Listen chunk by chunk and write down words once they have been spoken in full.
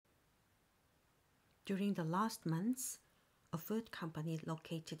During the last months, a food company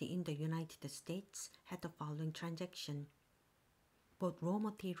located in the United States had the following transaction. Bought raw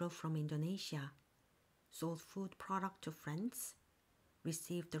material from Indonesia, sold food product to France,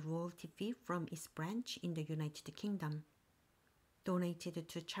 received a royalty fee from its branch in the United Kingdom, donated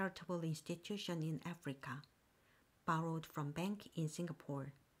to charitable institution in Africa, borrowed from bank in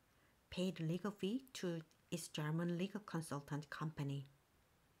Singapore, paid legal fee to its German legal consultant company,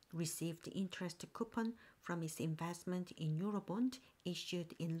 received interest coupon from its investment in Eurobond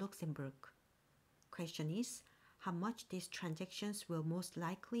issued in Luxembourg. Question is, how much these transactions will most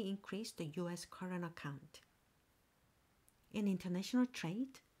likely increase the U.S. current account? In international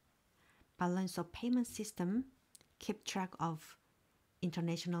trade, balance of payment system keep track of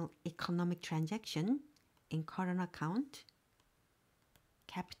international economic transaction in current account,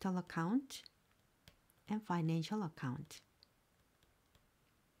 capital account, and financial account.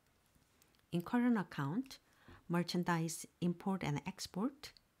 In current account, merchandise import and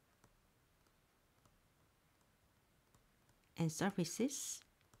export, and services,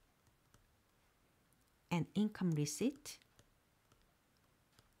 and income receipt,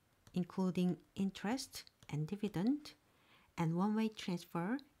 including interest and dividend, and one-way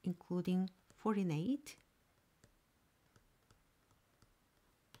transfer, including foreign aid,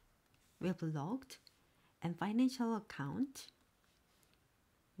 will be logged, and financial account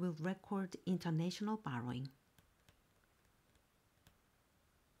will record international borrowing.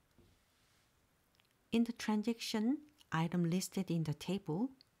 In the transaction item listed in the table,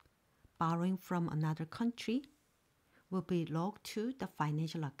 borrowing from another country will be logged to the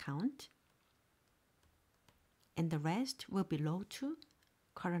financial account, and the rest will be logged to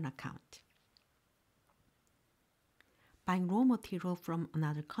current account. Buying raw material from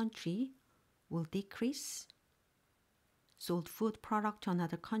another country will decrease. Sold food product to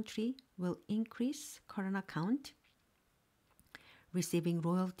another country will increase current account. Receiving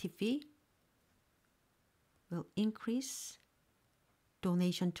royalty fee will increase.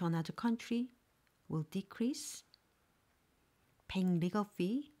 Donation to another country will decrease. Paying legal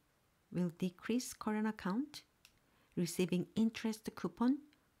fee will decrease current account. Receiving interest coupon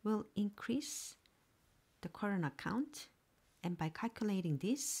will increase the current account. And by calculating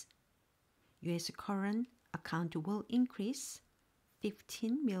this, U.S. current account will increase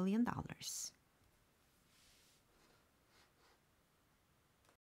 $15 million.